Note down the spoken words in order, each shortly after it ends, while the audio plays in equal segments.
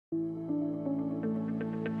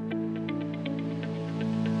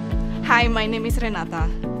Hi, my name is Renata.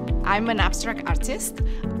 I'm an abstract artist.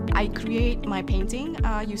 I create my painting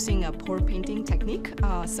using a pour painting technique.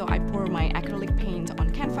 So I pour my acrylic paint on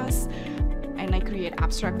canvas and I create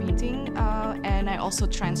abstract painting, and I also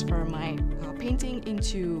transfer my painting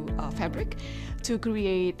into fabric to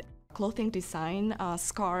create clothing design,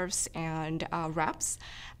 scarves and wraps.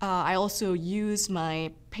 I also use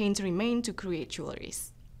my paint remain to create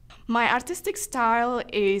jewelries. My artistic style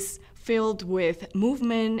is filled with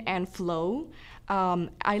movement and flow.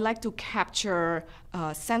 I like to capture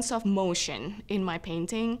a sense of motion in my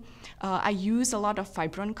painting. I use a lot of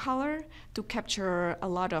vibrant color to capture a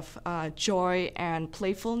lot of joy and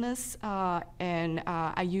playfulness, and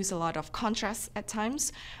I use a lot of contrast at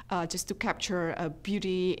times just to capture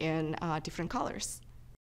beauty in different colors.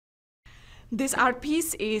 This art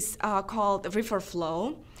piece is called River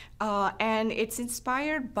Flow, and it's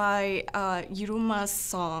inspired by Yuruma's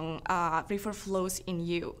song, River Flows in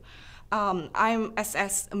You. I'm,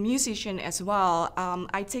 as a musician as well,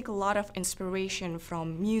 I take a lot of inspiration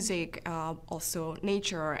from music, also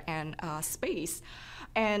nature and space.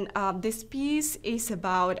 And this piece is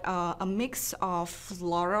about a mix of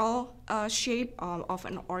floral shape of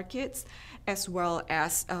an orchid, as well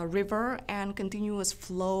as a river and continuous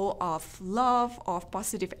flow of love, of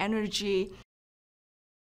positive energy.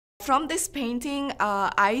 From this painting,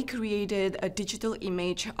 I created a digital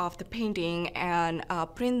image of the painting and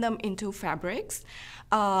print them into fabrics.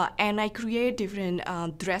 And I create different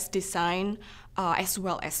dress design, as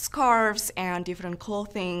well as scarves and different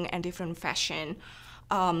clothing and different fashion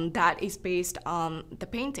that is based on the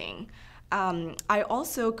painting. I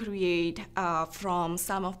also create from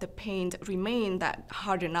some of the paint remain that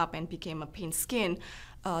hardened up and became a paint skin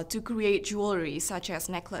to create jewelry such as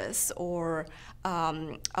necklace or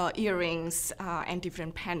earrings and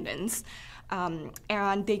different pendants.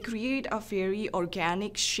 And they create a very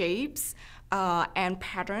organic shapes and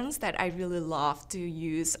patterns that I really love to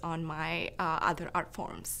use on my other art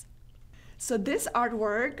forms. So this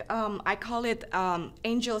artwork, I call it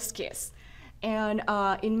Angel's Kiss. And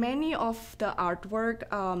in many of the artwork,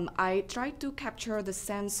 I try to capture the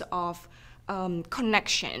sense of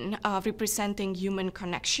connection, representing human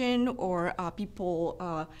connection or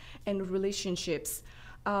people and relationships.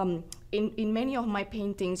 In many of my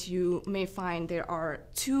paintings, you may find there are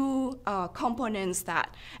two components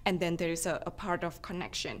and then there is a part of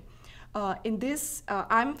connection. In this,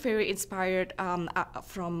 I'm very inspired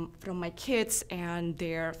from my kids and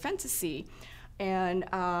their fantasy. And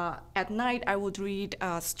at night, I would read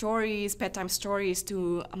stories, bedtime stories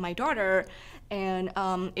to my daughter. And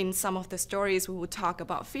in some of the stories, we would talk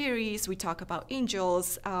about fairies, we talk about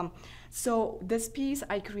angels. So this piece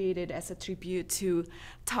I created as a tribute to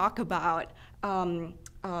talk about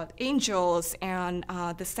angels and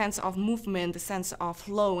the sense of movement, the sense of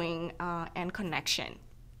flowing and connection.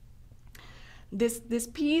 This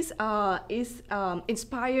piece is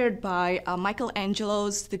inspired by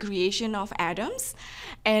Michelangelo's The Creation of Atoms,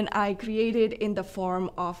 and I created in the form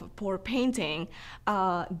of a pour painting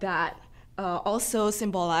that also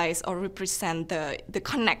symbolize or represent the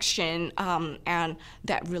connection and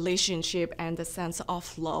that relationship and the sense of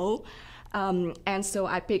flow. And so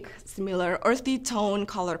I pick similar earthy tone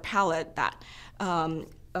color palette that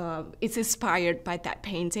is inspired by that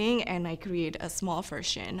painting, and I create a small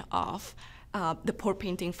version of the pour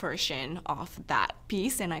painting version of that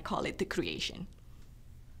piece, and I call it The Creation.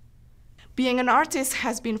 Being an artist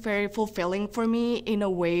has been very fulfilling for me in a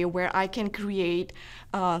way where I can create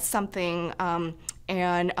something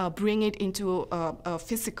and bring it into a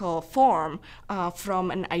physical form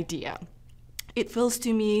from an idea. It feels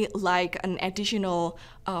to me like an additional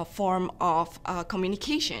form of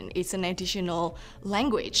communication. It's an additional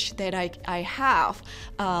language that I have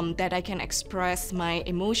that I can express my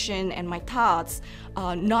emotion and my thoughts,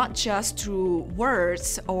 not just through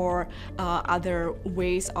words or other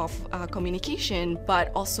ways of communication,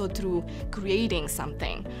 but also through creating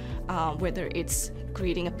something, whether it's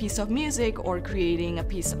creating a piece of music or creating a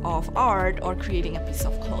piece of art or creating a piece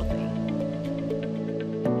of clothing.